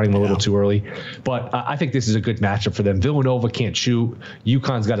were crowning them a little too early. But I think this is a good matchup for them. Villanova can't shoot.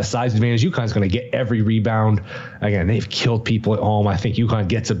 UConn's got a size advantage. UConn's going to get every rebound. Again, they've killed people at home. I think UConn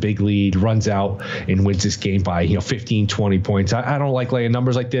gets a big lead, runs out, and wins this game by 15, 20 points. I don't like laying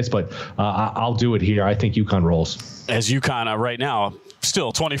numbers like this, but I'll do it here. I think UConn rolls. As UConn right now,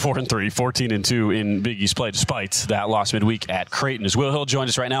 still 24-3, 14-2 in Big East play, despite that loss midweek at Creighton. As Will Hill joins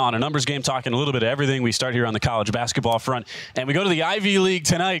us right now on a numbers game, talking a little bit of everything. We start here on the college basketball front, and we go to the Ivy League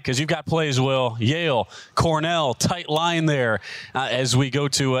tonight because you've got plays, Will. Yale, Cornell, tight line there as we go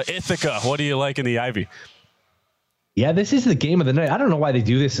to Ithaca. What do you like in the Ivy? Yeah, this is the game of the night. I don't know why they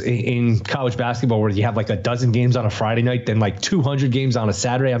do this in college basketball where you have like a dozen games on a Friday night, then like 200 games on a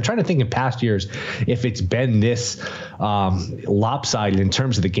Saturday. I'm trying to think in past years if it's been this lopsided in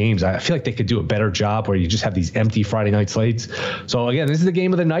terms of the games. I feel like they could do a better job where you just have these empty Friday night slates. So again, this is the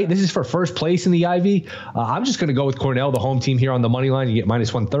game of the night. This is for first place in the Ivy. I'm just going to go with Cornell, the home team here on the money line. You get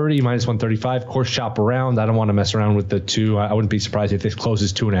 -130, -135. Of course, shop around. I don't want to mess around with the 2. I wouldn't be surprised if this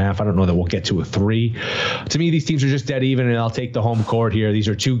closes 2.5. I don't know that we'll get to a 3. To me, these teams are just dead even, and I'll take the home court here. These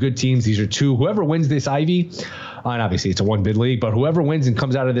are two good teams. These are two. Whoever wins this Ivy, and obviously it's a one-bid league, but whoever wins and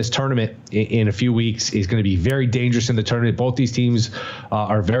comes out of this tournament in a few weeks is going to be very dangerous in the tournament. Both these teams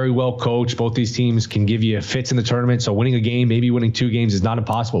are very well coached. Both these teams can give you fits in the tournament. So winning a game, maybe winning 2 games is not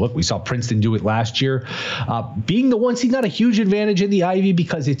impossible. Look, we saw Princeton do it last year. Being the 1 seed, not a huge advantage in the Ivy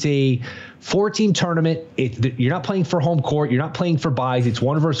because it's a 4-team tournament. You're not playing for home court. You're not playing for buys. It's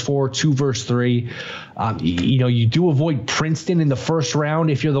 1 versus 4, 2 versus 3. You do avoid Princeton in the first round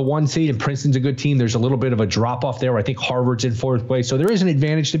if you're the 1 seed, and Princeton's a good team. There's a little bit of a drop-off there. I think Harvard's in 4th place. So there is an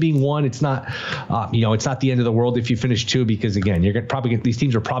advantage to being 1. It's not, it's not the end of the world if you finish 2 because, again, you're probably these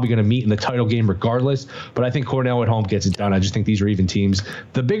teams are probably going to meet in the title game regardless. But I think Cornell at home gets it done. I just think these are even teams.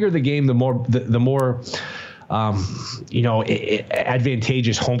 The bigger the game, the more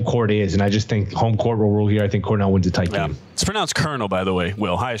advantageous home court is, and I just think home court will rule here. I think Cornell wins a tight game. It's pronounced Colonel, by the way,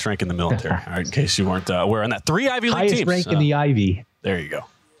 Will. Highest rank in the military, all right, in case you weren't aware on that. 3 Ivy League teams. Highest rank in the Ivy. There you go.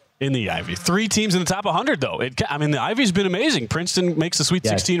 In the Ivy. 3 teams in the top 100, though. The Ivy's been amazing. Princeton makes the Sweet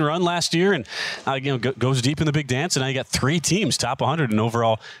 16 run last year and goes deep in the big dance, and now you got 3 teams top 100 in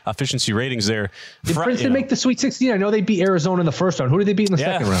overall efficiency ratings there. Did Princeton make the Sweet 16? I know they beat Arizona in the first round. Who did they beat in the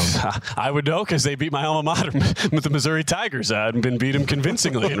second round? I would know because they beat my alma mater with the Missouri Tigers and beat them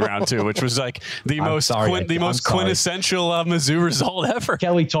convincingly in round 2, which was like the most quintessential Mizzou result ever.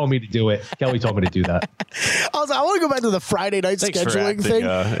 Kelly told me to do it. Kelly told me to do that. I want to go back to the Friday night scheduling thing.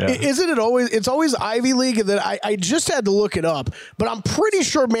 Isn't it always? It's always Ivy League, and then I just had to look it up, but I'm pretty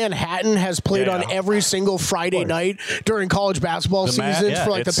sure Manhattan has played on every single Friday night during college basketball seasons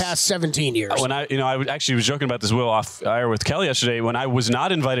for like the past 17 years. When I was joking about this, Will, off air with Kelly yesterday. When I was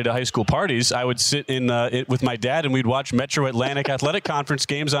not invited to high school parties, I would sit with my dad and we'd watch Metro Atlantic Athletic Conference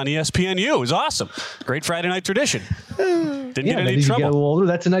games on ESPNU. It was awesome. Great Friday night tradition. Didn't get any trouble. Get a little older,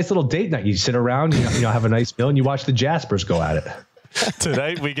 that's a nice little date night. You sit around, have a nice meal, and you watch the Jaspers go at it.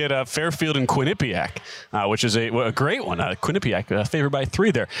 Tonight we get Fairfield and Quinnipiac, which is a great one. Quinnipiac favored by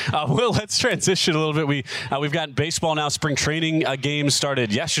 3 there. Well, let's transition a little bit. We've got baseball now. Spring training games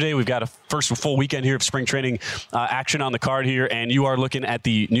started yesterday. We've got a first full weekend here of spring training action on the card here, and you are looking at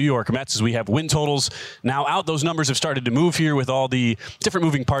the New York Mets as we have win totals now out. Those numbers have started to move here with all the different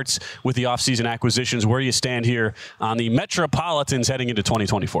moving parts with the offseason acquisitions. Where do you stand here on the Metropolitans heading into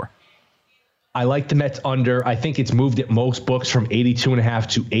 2024? I like the Mets under. I think it's moved at most books from 82.5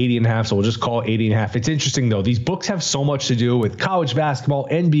 to 80.5, so we'll just call it 80.5. It's interesting, though. These books have so much to do with college basketball,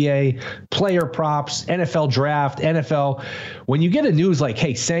 NBA, player props, NFL draft, NFL. When you get a news like,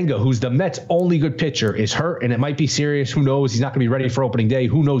 hey, Senga, who's the Mets' only good pitcher, is hurt, and it might be serious. Who knows? He's not going to be ready for opening day.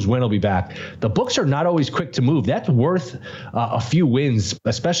 Who knows when he'll be back? The books are not always quick to move. That's worth a few wins,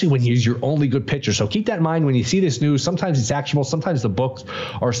 especially when he's your only good pitcher. So keep that in mind when you see this news. Sometimes it's actionable. Sometimes the books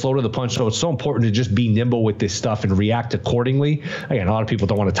are slow to the punch. So it's so important to just be nimble with this stuff and react accordingly. Again, a lot of people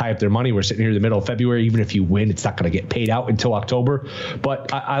don't want to tie up their money. We're sitting here in the middle of February. Even if you win, it's not going to get paid out until October.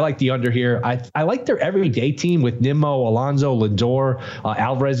 But I like the under here. I like their everyday team with Nimmo, Alonso, Lindor.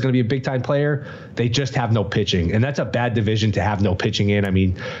 Alvarez is going to be a big-time player. They just have no pitching, and that's a bad division to have no pitching in. I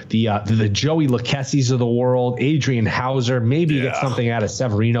mean, the Joey Lucchese's of the world, Adrian Hauser, maybe you get something out of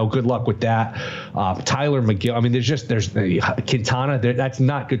Severino. Good luck with that. Tyler McGill. I mean, there's Quintana. That's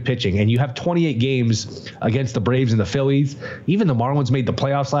not good pitching, and you have 28 games against the Braves and the Phillies. Even the Marlins made the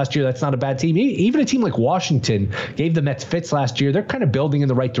playoffs last year. That's not a bad team. Even a team like Washington gave the Mets fits last year. They're kind of building in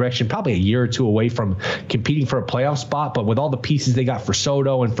the right direction, probably a year or two away from competing for a playoff spot. But with all the pieces they got for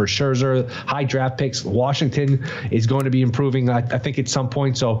Soto and for Scherzer, high draft picks, Washington is going to be improving, I think, at some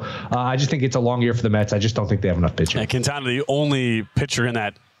point. So I just think it's a long year for the Mets. I just don't think they have enough pitching. Quintana, the only pitcher in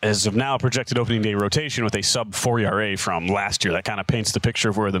that as of now projected opening day rotation with a sub-4 ERA from last year. That kind of paints the picture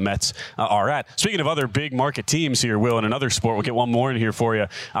of where the Mets are at. Speaking of other big market teams here, Will, in another sport, we'll get one more in here for you.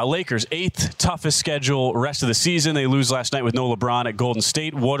 Lakers, 8th toughest schedule rest of the season. They lose last night with no LeBron at Golden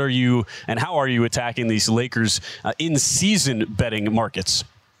State. What are you and how are you attacking these Lakers in-season betting markets?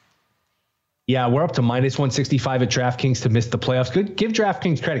 Yeah, we're up to minus 165 at DraftKings to miss the playoffs. Good. Give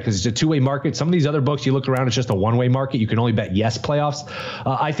DraftKings credit because it's a two-way market. Some of these other books, you look around, it's just a one-way market. You can only bet yes playoffs.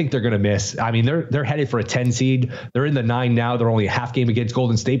 I think they're going to miss. I mean, they're headed for a 10 seed. They're in the 9 now. They're only a half game against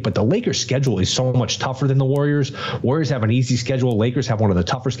Golden State, but the Lakers' schedule is so much tougher than the Warriors. Warriors have an easy schedule. Lakers have one of the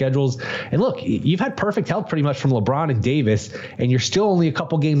tougher schedules. And look, you've had perfect health pretty much from LeBron and Davis, and you're still only a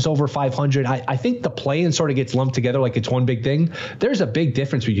couple games over 500. I think the play-in sort of gets lumped together like it's one big thing. There's a big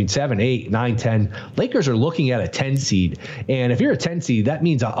difference between 7, 8, 9, 10. Lakers are looking at a 10 seed. And if you're a 10 seed, that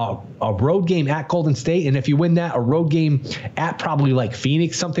means a road game at Golden State. And if you win that, a road game at probably like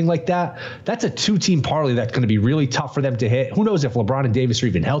Phoenix, something like that. That's a 2-team parlay that's going to be really tough for them to hit. Who knows if LeBron and Davis are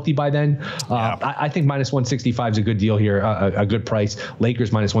even healthy by then. I think minus 165 is a good deal here, a good price.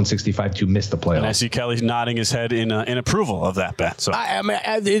 Lakers minus 165 to miss the playoffs. And I see Kelly nodding his head in approval of that bet. So I mean,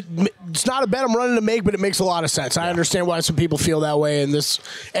 it's not a bet I'm running to make, but it makes a lot of sense. I understand why some people feel that way. And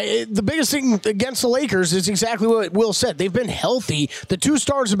the biggest thing against the Lakers is exactly what Will said. They've been healthy. The 2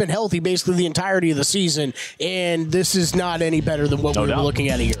 stars have been healthy basically the entirety of the season, and this is not any better than what we were looking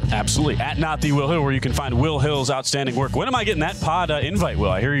at here. Absolutely. At Not the Will Hill, where you can find Will Hill's outstanding work. When am I getting that pod invite,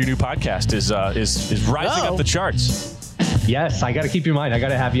 Will? I hear your new podcast is rising up the charts. Yes, I got to keep you in mind. I got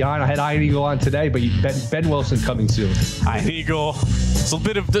to have you on. I had Iron Eagle on today, but Ben Wilson coming soon. Iron Eagle. It's a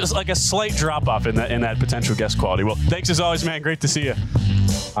bit of like a slight drop off in that potential guest quality. Well, thanks as always, man. Great to see you.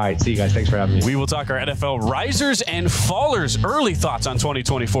 All right, see you guys. Thanks for having me. We will talk our NFL risers and fallers. Early thoughts on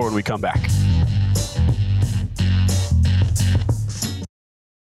 2024 when we come back.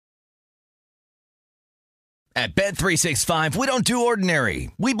 At Bet365, we don't do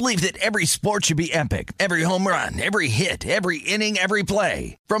ordinary. We believe that every sport should be epic. Every home run, every hit, every inning, every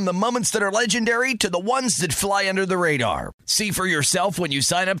play. From the moments that are legendary to the ones that fly under the radar. See for yourself when you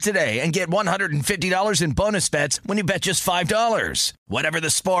sign up today and get $150 in bonus bets when you bet just $5. Whatever the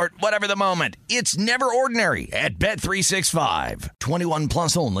sport, whatever the moment, it's never ordinary at Bet365. 21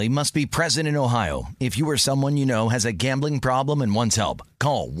 plus only. Must be present in Ohio. If you or someone you know has a gambling problem and wants help,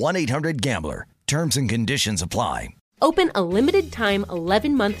 call 1-800-GAMBLER. Terms and conditions apply. Open a limited-time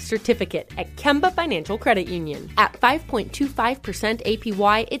 11-month certificate at Kemba Financial Credit Union. At 5.25%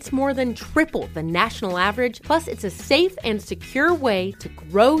 APY, it's more than triple the national average, plus it's a safe and secure way to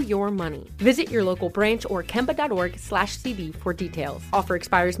grow your money. Visit your local branch or kemba.org/cb for details. Offer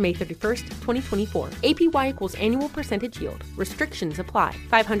expires May 31st, 2024. APY equals annual percentage yield. Restrictions apply.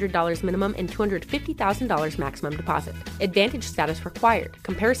 $500 minimum and $250,000 maximum deposit. Advantage status required.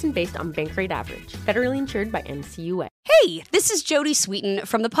 Comparison based on bank rate average. Federally insured by NCUA. Hey, this is Jodie Sweetin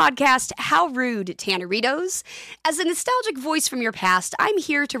from the podcast How Rude, Tanneritos. As a nostalgic voice from your past, I'm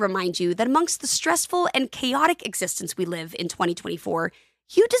here to remind you that amongst the stressful and chaotic existence we live in 2024,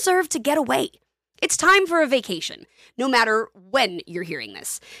 you deserve to get away. It's time for a vacation, no matter when you're hearing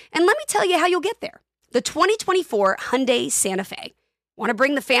this. And let me tell you how you'll get there. The 2024 Hyundai Santa Fe. Want to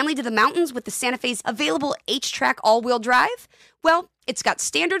bring the family to the mountains with the Santa Fe's available H-Track all-wheel drive? Well, it's got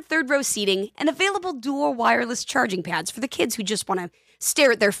standard third-row seating and available dual wireless charging pads for the kids who just want to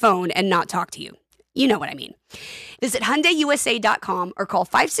stare at their phone and not talk to you. You know what I mean. Visit HyundaiUSA.com or call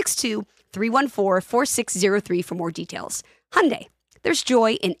 562-314-4603 for more details. Hyundai, there's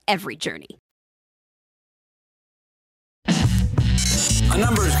joy in every journey. A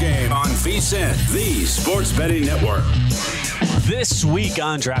numbers game on VSiN, the Sports Betting Network. This week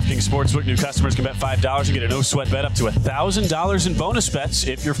on DraftKings Sportsbook, new customers can bet $5 and get a no-sweat bet up to $1,000 in bonus bets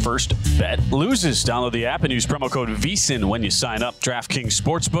if your first bet loses. Download the app and use promo code VSiN when you sign up. DraftKings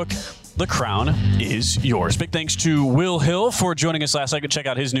Sportsbook, the crown is yours. Big thanks to Will Hill for joining us last night. Check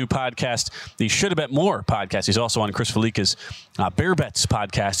out his new podcast, the Should Have Bet More podcast. He's also on Chris Felica's Bear Bets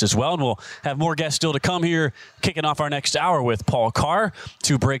podcast as well. And we'll have more guests still to come here, kicking off our next hour with Paul Carr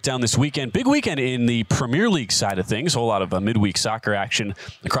to break down this weekend. Big weekend in the Premier League side of things. A whole lot of midweek soccer action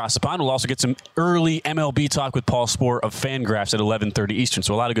across the pond. We'll also get some early MLB talk with Paul Spohr of Fangraphs at 11:30 Eastern.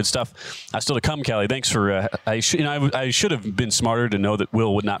 So a lot of good stuff still to come, Kelly. Thanks for I should have been smarter to know that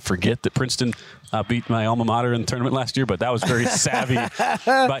Will would not forget that Princeton beat my alma mater in the tournament last year, but that was very savvy.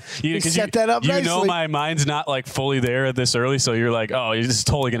 But you set that up nicely. Know my mind's not like fully there this early, so you're like, oh, this is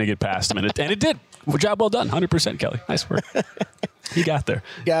totally going to get past him. And it did. Job well done. 100%, Kelly. Nice work. You got there.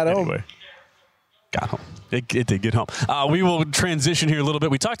 Got home. Anyway. Got home. It did get home. We will transition here a little bit.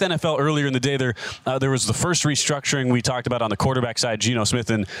 We talked NFL earlier in the day. There was the first restructuring we talked about on the quarterback side, Geno Smith.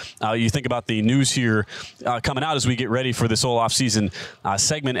 And you think about the news here coming out as we get ready for this whole offseason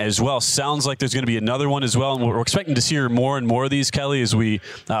segment as well. Sounds like there's going to be another one as well. And we're expecting to see more and more of these, Kelly, as we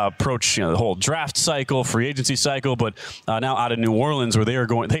approach the whole draft cycle, free agency cycle. But now out of New Orleans, where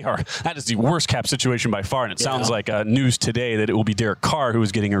that is the worst cap situation by far. And it sounds like news today that it will be Derek Carr who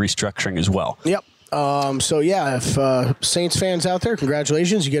is getting a restructuring as well. Yep. If Saints fans out there,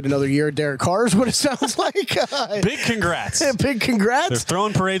 congratulations. You get another year at Derek Carr is what it sounds like. Big congrats. Big congrats. They're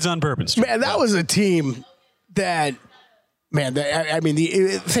throwing parades on Bourbon Street. Man, that was a team that... Man,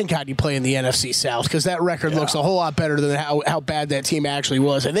 thank God you play in the NFC South because that record looks a whole lot better than how bad that team actually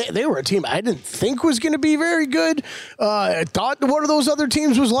was. And they were a team I didn't think was going to be very good. I thought one of those other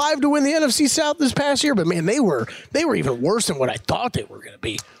teams was live to win the NFC South this past year, but man, they were even worse than what I thought they were going to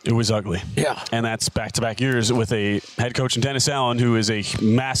be. It was ugly. Yeah. And that's back-to-back years with a head coach in Dennis Allen who is a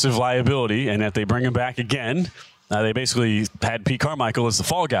massive liability, and that they bring him back again. They basically had Pete Carmichael as the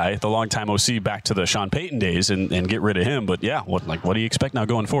fall guy, the longtime OC, back to the Sean Payton days and get rid of him. But yeah, what do you expect now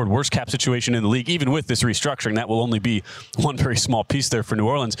going forward? Worst cap situation in the league, even with this restructuring. That will only be one very small piece there for New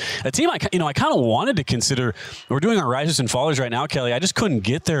Orleans. A team I kind of wanted to consider. We're doing our rises and fallers right now, Kelly. I just couldn't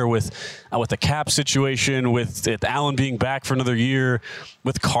get there with the cap situation, with Allen being back for another year,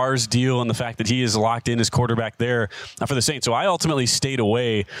 with Carr's deal and the fact that he is locked in as quarterback there for the Saints. So I ultimately stayed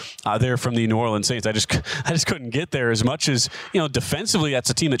away there from the New Orleans Saints. I just couldn't get there as much as, defensively, that's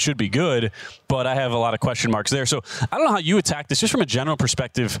a team that should be good, but I have a lot of question marks there. So I don't know how you attack this, just from a general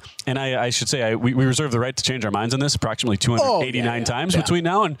perspective. And I should say, we reserve the right to change our minds on this approximately 289 times between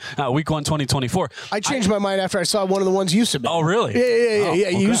now and week 1, 2024. I changed my mind after I saw one of the ones you submitted. Oh, really? Yeah.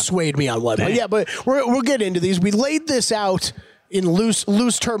 Okay. You swayed me on one. But yeah, but we'll get into these. We laid this out in loose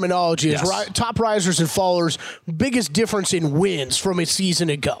terminology, yes. Top risers and fallers, biggest difference in wins from a season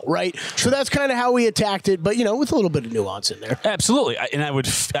ago, right? Sure. So that's kind of how we attacked it, but with a little bit of nuance in there. Absolutely,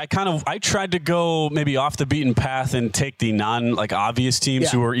 I tried to go maybe off the beaten path and take the obvious teams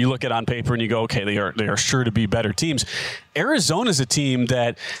who are, you look at on paper and you go, okay, they are sure to be better teams. Arizona's a team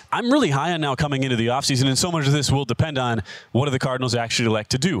that I'm really high on now coming into the offseason, and so much of this will depend on what do the Cardinals actually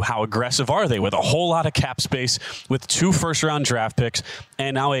elect to do. How aggressive are they with a whole lot of cap space, with 2 first-round draft picks,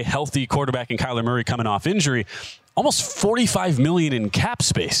 and now a healthy quarterback in Kyler Murray coming off injury. Almost $45 million in cap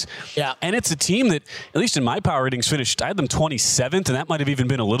space. Yeah. And it's a team that, at least in my power ratings, finished, I had them 27th, and that might have even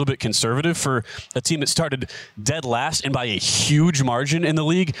been a little bit conservative for a team that started dead last and by a huge margin in the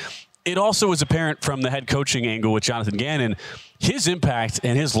league. It also was apparent from the head coaching angle with Jonathan Gannon. His impact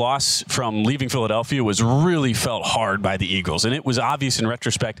and his loss from leaving Philadelphia was really felt hard by the Eagles. And it was obvious in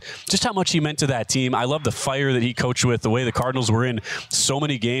retrospect just how much he meant to that team. I love the fire that he coached with, the way the Cardinals were in so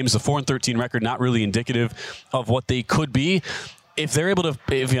many games, the 4-13 record not really indicative of what they could be. if they're able to,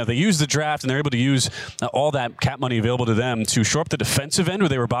 if they use the draft and they're able to use all that cap money available to them to shore up the defensive end where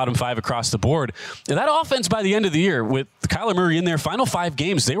they were bottom 5 across the board, that offense by the end of the year with Kyler Murray in their final 5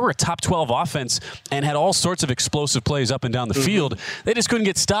 games, they were a top 12 offense and had all sorts of explosive plays up and down the field. They just couldn't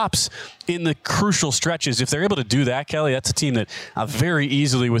get stops in the crucial stretches. If they're able to do that, Kelly, that's a team that very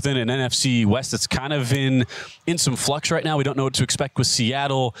easily within an NFC West that's kind of in some flux right now. We don't know what to expect with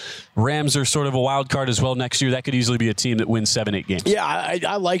Seattle. Rams are sort of a wild card as well next year. That could easily be a team that wins 7-8 games. Yeah,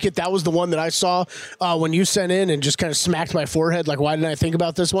 I like it. That was the one that I saw when you sent in and just kind of smacked my forehead. Like, why didn't I think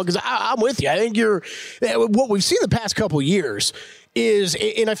about this one? Because I'm with you. I think what we've seen the past couple of years is,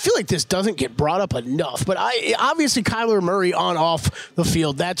 and I feel like this doesn't get brought up enough, but obviously Kyler Murray on off the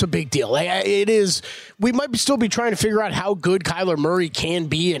field, that's a big deal. It is. We might still be trying to figure out how good Kyler Murray can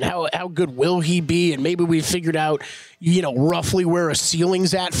be and how good will he be, and maybe we've figured out roughly where a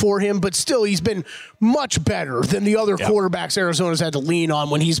ceiling's at for him, but still he's been much better than the other quarterbacks Arizona's had to lean on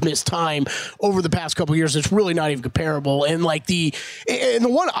when he's missed time over the past couple of years. It's really not even comparable. And the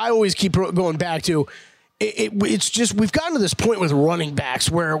one I always keep going back to, it's just we've gotten to this point with running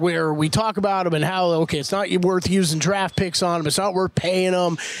backs where we talk about them and how, okay, it's not worth using draft picks on them. It's not worth paying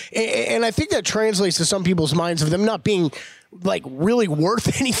them. And I think that translates to some people's minds of them not being like really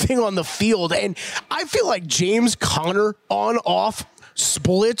worth anything on the field. And I feel like James Conner on off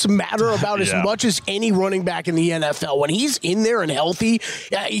splits matter about as much as any running back in the NFL. When he's in there and healthy,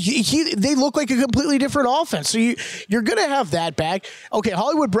 they look like a completely different offense. So you're going to have that back. Okay,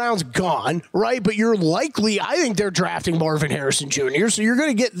 Hollywood Brown's gone, right? But you're likely, I think they're drafting Marvin Harrison Jr. So you're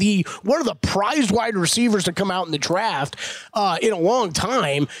going to get one of the prized wide receivers to come out in the draft in a long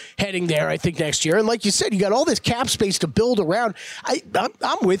time heading there, I think, next year. And like you said, you got all this cap space to build around.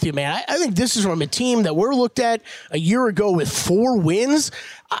 I'm with you, man. I think this is from a team that we're looked at a year ago with 4 wins.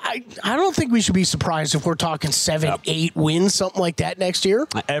 I don't think we should be surprised if we're talking 7, 8 wins, something like that next year.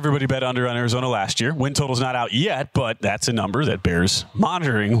 Everybody bet under on Arizona last year. Win total's not out yet, but that's a number that bears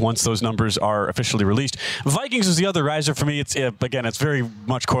monitoring once those numbers are officially released. Vikings is the other riser for me. It's very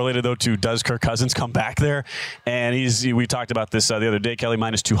much correlated, though, to does Kirk Cousins come back there? And we talked about this the other day, Kelly,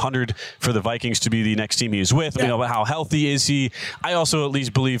 minus 200 for the Vikings to be the next team he's with. Yeah. How healthy is he? I also at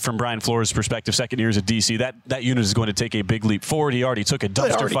least believe from Brian Flores' perspective, second year as a DC, that unit is going to take a big leap forward. He already took a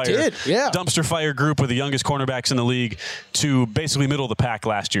dumpster fire group with the youngest cornerbacks in the league to basically middle of the pack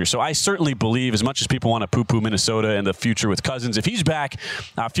last year. So I certainly believe, as much as people want to poo-poo Minnesota and the future with Cousins, if he's back,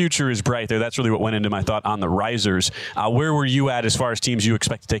 future is bright there. That's really what went into my thought on the risers. Where were you at as far as teams you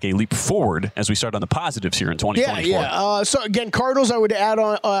expect to take a leap forward as we start on the positives here in 2024? Yeah. So again, Cardinals I would add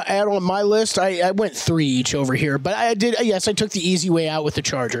on my list. I went 3 each over here, but I took the easy way out with the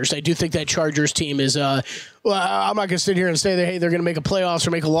Chargers. I do think that Chargers team is I'm not going to sit here and say that, hey, they're going to make a playoffs or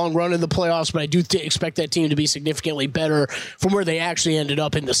make a long run in the playoffs, but I do expect that team to be significantly better from where they actually ended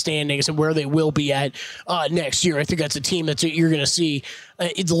up in the standings and where they will be at next year. I think that's a team that you're going to see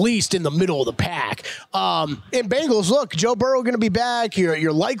at least in the middle of the pack. And Bengals, look, Joe Burrow going to be back.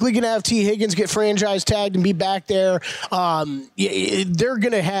 You're likely going to have T. Higgins get franchise tagged and be back there. They're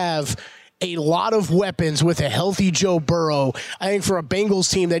going to have a lot of weapons with a healthy Joe Burrow. I think for a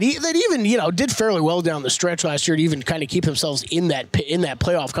Bengals team that even did fairly well down the stretch last year to even kind of keep themselves in that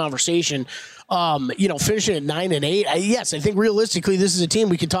playoff conversation. Finishing at 9-8. Yes, I think realistically this is a team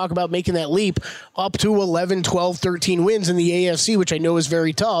we could talk about making that leap up to 11, 12, 13 wins in the AFC, which I know is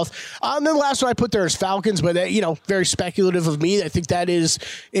very tough. And then the last one I put there is Falcons, but very speculative of me. I think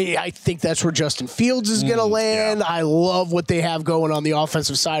that's where Justin Fields is going to land. Yeah. I love what they have going on the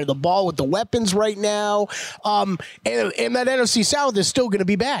offensive side of the ball with the weapons right now. And that NFC South is still going to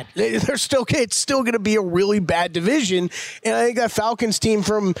be bad. It's still going to be a really bad division. And I think that Falcons team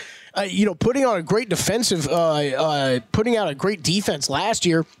from putting on a great putting out a great defense last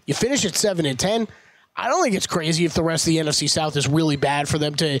year, you finish at 7-10. I don't think it's crazy if the rest of the NFC South is really bad for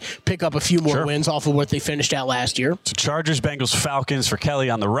them to pick up a few more wins off of what they finished out last year. So Chargers, Bengals, Falcons for Kelly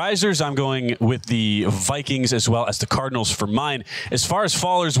on the risers. I'm going with the Vikings as well as the Cardinals for mine. As far as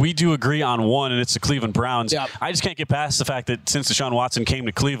fallers, we do agree on one, and it's the Cleveland Browns. Yep. I just can't get past the fact that since Deshaun Watson came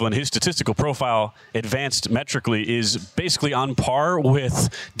to Cleveland, his statistical profile, advanced metrically, is basically on par with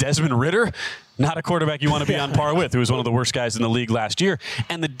Desmond Ridder. Not a quarterback you want to be on par with, who was one of the worst guys in the league last year.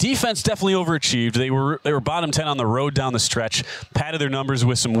 And the defense definitely overachieved. They were bottom 10 on the road down the stretch, padded their numbers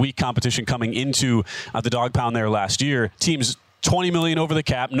with some weak competition coming into the dog pound there last year. Teams $20 million over the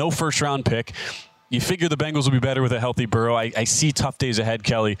cap, no first-round pick. You figure the Bengals will be better with a healthy Burrow. I see tough days ahead,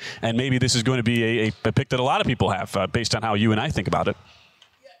 Kelly, and maybe this is going to be a pick that a lot of people have based on how you and I think about it.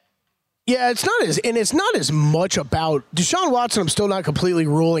 Yeah, it's not as much about Deshaun Watson. I'm still not completely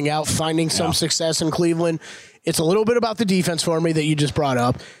ruling out finding some success in Cleveland. It's a little bit about the defense for me that you just brought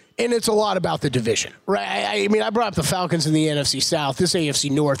up. And it's a lot about the division, right? I mean, I brought up the Falcons in the NFC South. This AFC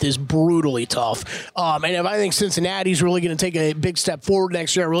North is brutally tough. And if I think Cincinnati's really going to take a big step forward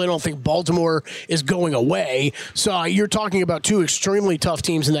next year, I really don't think Baltimore is going away. So you're talking about two extremely tough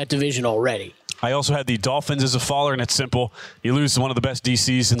teams in that division already. I also had the Dolphins as a faller, and it's simple. You lose one of the best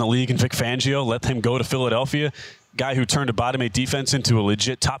DCs in the league in Vic Fangio, let him go to Philadelphia. Guy who turned a bottom 8 defense into a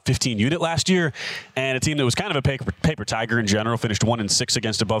legit top 15 unit last year, and a team that was kind of a paper tiger in general, finished 1-6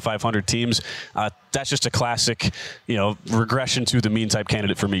 against above 500 teams. That's just a classic, regression to the mean type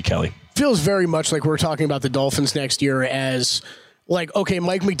candidate for me, Kelly. Feels very much like we're talking about the Dolphins next year as like, okay,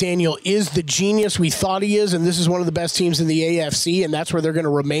 Mike McDaniel is the genius we thought he is, and this is one of the best teams in the AFC, and that's where they're going to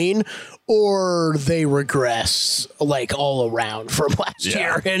remain, or they regress like all around from last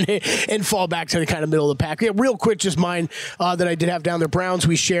year and fall back to the kind of middle of the pack. Yeah, real quick, just mine that I did have down there. Browns,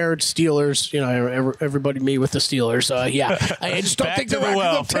 we shared. Steelers, everybody me with the Steelers. I just don't think they're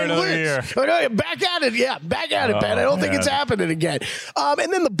going to 10 wins. Back at it, back at it, Ben. I don't think it's happening again.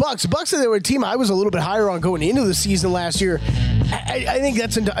 And then the Bucs. They were a team I was a little bit higher on going into the season last year. I think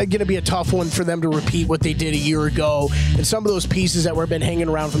that's going to be a tough one for them to repeat what they did a year ago. And some of those pieces that were been hanging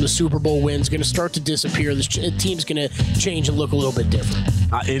around from the Super Bowl wins going to start to disappear. This team's going to change and look a little bit different.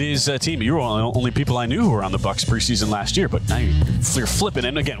 It is a team. You were one of the only people I knew who were on the Bucs preseason last year, but now you're flipping.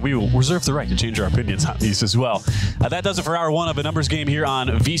 And again, we will reserve the right to change our opinions on these as well. That does it for hour one of a numbers game here on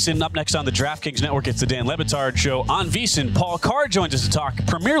VSiN. Up next on the DraftKings Network, it's the Dan Le Batard Show on VSiN. Paul Carr joins us to talk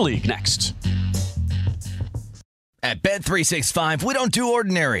Premier League next. At Bet365, we don't do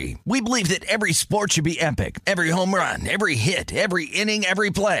ordinary. We believe that every sport should be epic. Every home run, every hit, every inning, every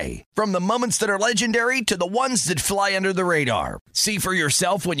play. From the moments that are legendary to the ones that fly under the radar. See for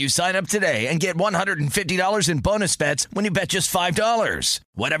yourself when you sign up today and get $150 in bonus bets when you bet just $5.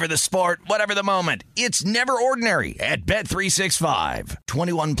 Whatever the sport, whatever the moment, it's never ordinary at Bet365.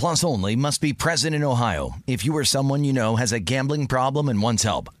 21 plus only. Must be present in Ohio. If you or someone you know has a gambling problem and wants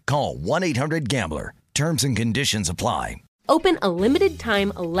help, call 1-800-GAMBLER. Terms and conditions apply. Open a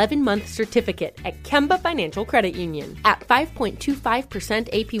limited-time 11-month certificate at Kemba Financial Credit Union. At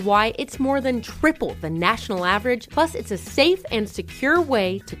 5.25% APY, it's more than triple the national average, plus it's a safe and secure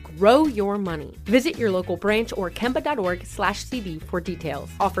way to grow your money. Visit your local branch or kemba.org/CD for details.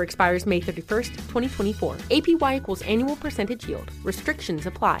 Offer expires May 31st, 2024. APY equals annual percentage yield. Restrictions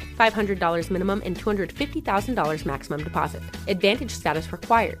apply. $500 minimum and $250,000 maximum deposit. Advantage status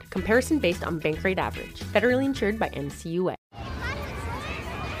required. Comparison based on bank rate average. Federally insured by NCUA.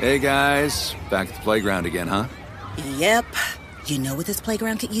 Hey guys, back at the playground again, huh? Yep. You know what this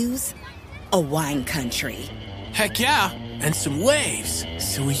playground could use? A wine country. Heck yeah, and some waves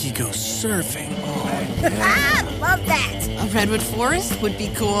so we could go surfing. Oh, yeah. Love that. A redwood forest would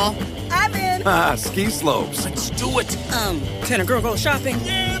be cool. I'm in. Ski slopes. Let's do it. Can a girl go shopping?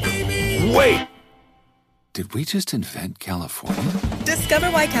 Yeah, baby. Wait. Did we just invent California?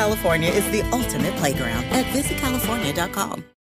 Discover why California is the ultimate playground at visitcalifornia.com.